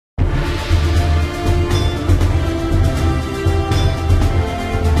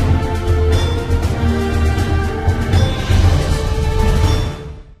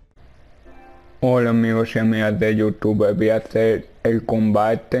Hola amigos y amigas de YouTube, voy a hacer el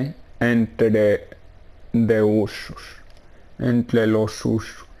combate entre de usos, entre los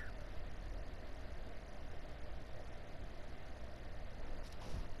usos.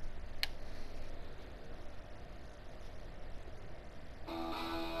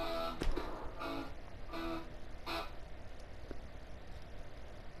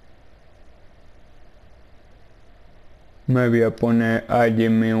 Me voy a poner allí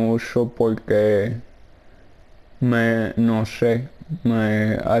mi uso porque no sé,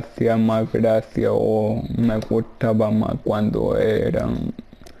 me hacía más gracia o me gustaba más cuando eran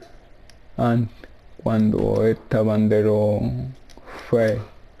antes, cuando estaban de los fe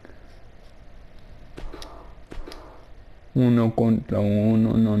uno contra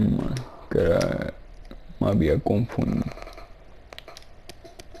uno normal, me había confundido.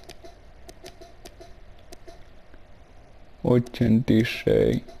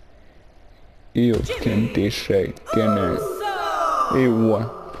 86 y 86 tiene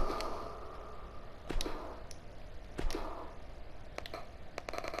igual.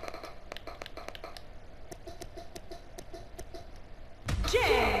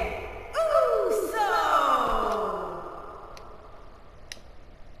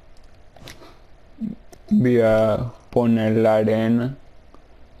 Voy a poner la arena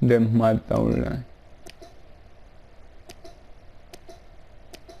de SmackDown.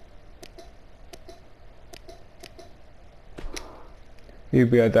 Y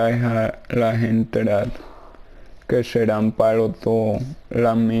voy a dejar las entradas que serán para los dos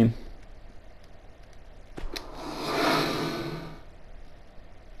las mismas.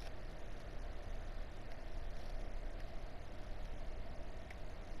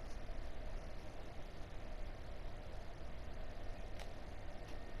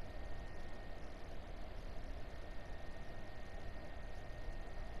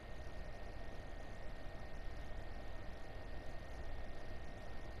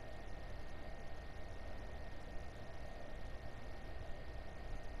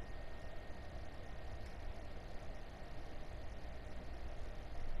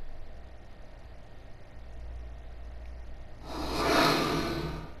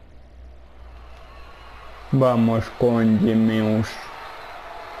 Vamos con Jimmy Uso.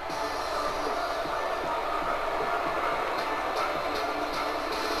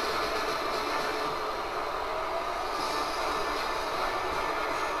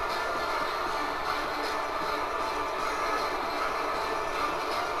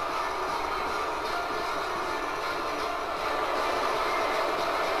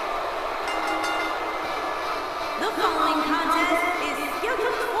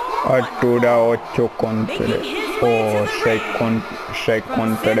 Altura 8 contra o 6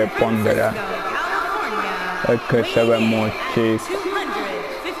 contra pondrá. Es que se ve muy chico.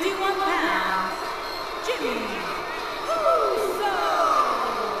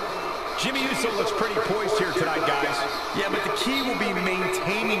 Jimmy Uso looks pretty poised here tonight, guys. Yeah, but the key will be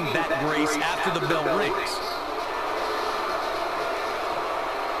maintaining that grace after the bell rings.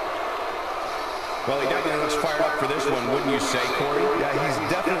 Well, he definitely looks fired up for this one, wouldn't you say, Corey? Yeah, he's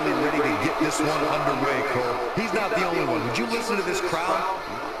definitely ready to get this one underway, Cole. He's not the only one. Would you listen to this crowd?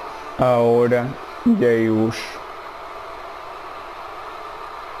 Ahora, Jey Uso.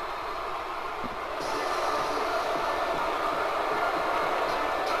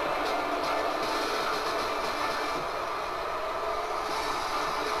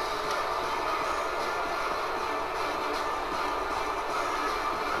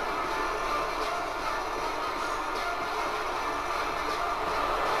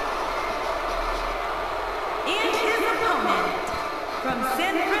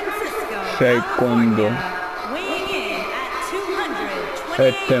 Segundo,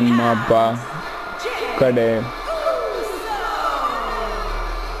 este mapa creo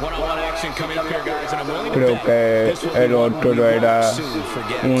que el otro era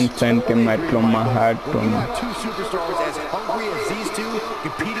 1 centímetro más alto, ¿no?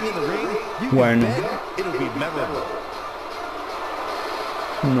 Bueno,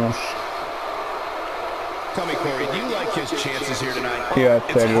 no sé. Tell me, Corey, do you like his chances here tonight? Yeah,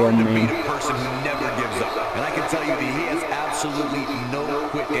 it's hard to beat a person who never gives up. And I can tell you that he has absolutely no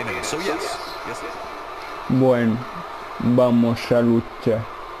quit in him. So yes. Bueno, vamos a luchar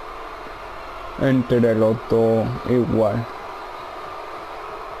entre los dos igual.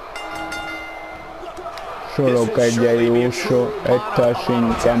 Solo que Jey Uso está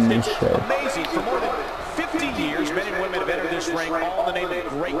sin camiseta. Ring, all in the name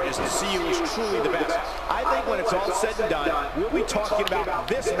of greatness, to see you is truly the best. I think when it's all said and done, we'll be talking about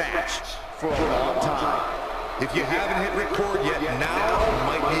this match for a long time. If you haven't hit record yet, now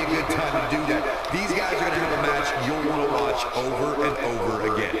might be a good time to do that. These guys are going to have a match you'll want to watch over and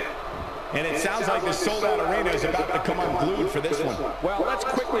over again. And it sounds like the sold-out arena is about to come unglued for this one. Well, let's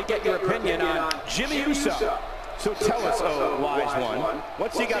quickly get your opinion on Jimmy Uso. So tell us, oh, wise one,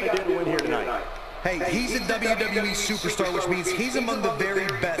 what's he got to do to win here tonight? Hey, he's a WWE superstar, which means he's among the very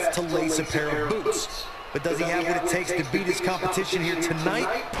best to lace a pair of boots. But does he have what it takes to beat his competition here tonight?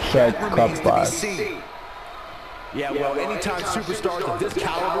 That remains to be seen. Yeah, well, anytime superstars of this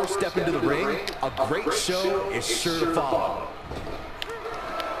caliber step into the ring, a great show is sure to follow.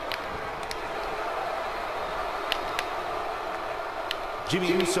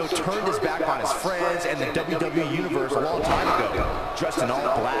 Jimmy Uso turned his back on his friends and the WWE Universe a long time ago. Dressed in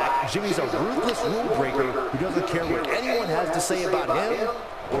all black, Jimmy's a ruthless rule breaker who doesn't care what anyone has to say about him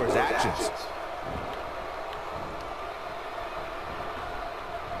or his actions.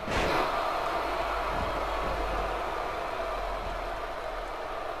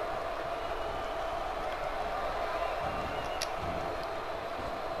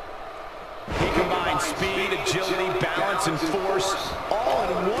 Speed, agility, balance, and force, all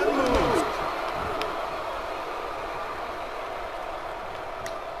in one move.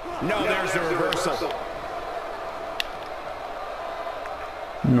 No, there's the reversal.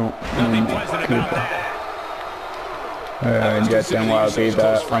 No, Nothing pleasant about that. ya tengo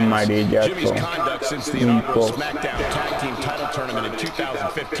vida amarilla Jimmy's conduct since the inaugural SmackDown Tag Team Title Tournament in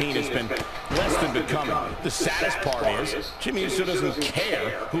 2015 has been less than becoming. The saddest part is, Jimmy Uso doesn't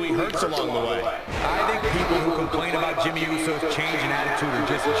care who he hurts along the way. I think people who complain about Jimmy Uso's change in attitude are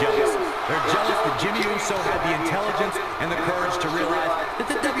just jealous. They're jealous that Jimmy Uso had the intelligence and the courage to realize that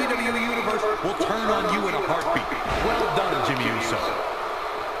the WWE Universe will turn on you in a heartbeat. Well done, Jimmy Uso.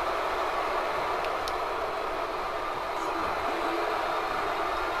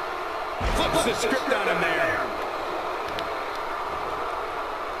 Flips the script on him there.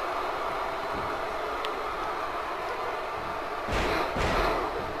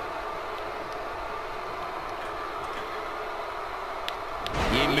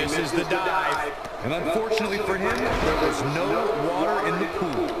 He misses the dive. And unfortunately for him, there was no water in the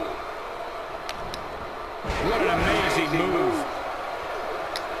pool. What an amazing move.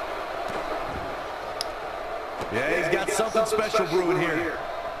 Yeah, he's got something special brewing here.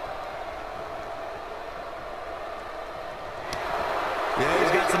 Yeah,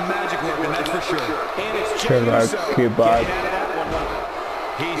 he's got some magic working, that's for sure. And it's Jimmy Uso getting out of that one.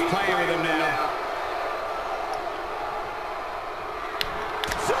 He's playing with him now.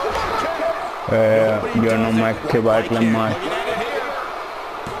 Yo no me esquivarle más.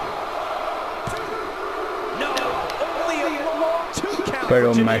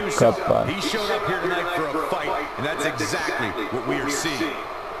 Pero me escapa. He showed up here tonight for a fight, and that's exactly what we are seeing.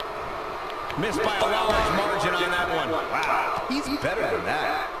 Missed by a large margin on that one. Wow, he's better than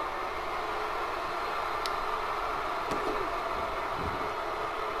that.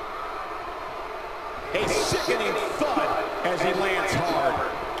 A sickening thud as he lands hard.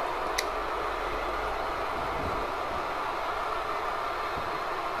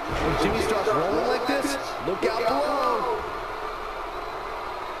 When Jimmy starts rolling like this, look out below.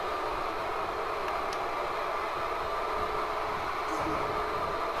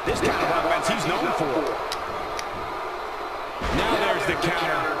 This kind of offense he's known for. Now there's the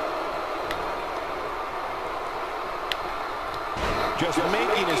counter. Just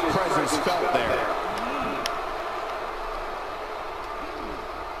making his presence felt there.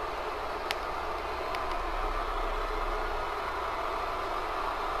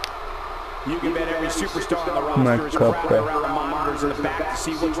 You can bet every superstar on the roster is crowded around the monitors in the back to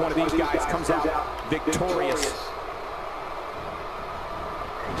see which one of these guys comes out victorious.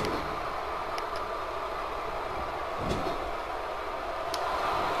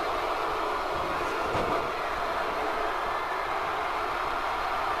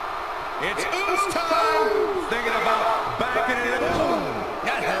 It's Uso time! Thinking about backing it up.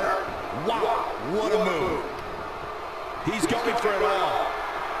 That hurt. Wow, what a move. He's going for it all.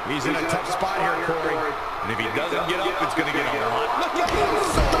 He's in a tough spot here, Corey. And if he doesn't get up, it's going to get a lot. Look at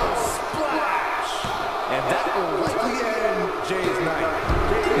Uso splash! And that will likely end Jay's night.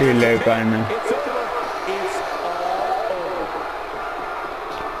 Y le gana. It's over. It's all over.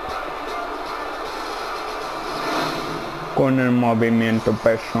 Con el movimiento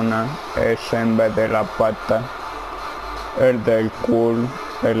personal, ese en vez de la pata, el del culo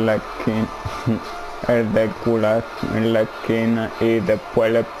en la esquina, el del culazo en la esquina y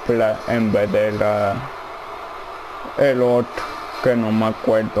después el splash en vez de el otro que no me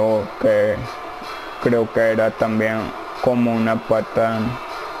acuerdo, que creo que era también como una pata,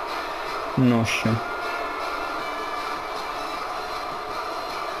 no sé.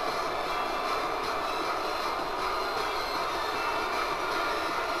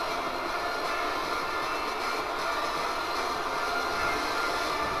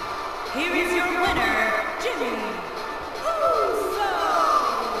 winner, Jimmy Uso.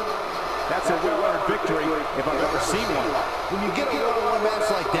 That's a well-earned victory if I've ever seen one. When you get a one-on-one match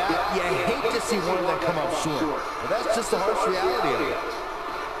like that, you hate to see one of them come up short. But that's just the harsh reality of it.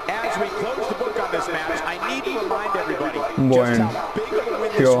 As we close the book on this match, I need to remind everybody Bueno, just how big of a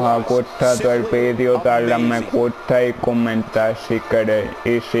win si this os ha was. gustado el Simply vídeo, darle a me amazing. gusta y comentar si queréis.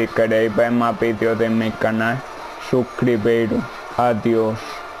 Y si queréis ver más vídeos de mi canal, suscribiros. Adiós.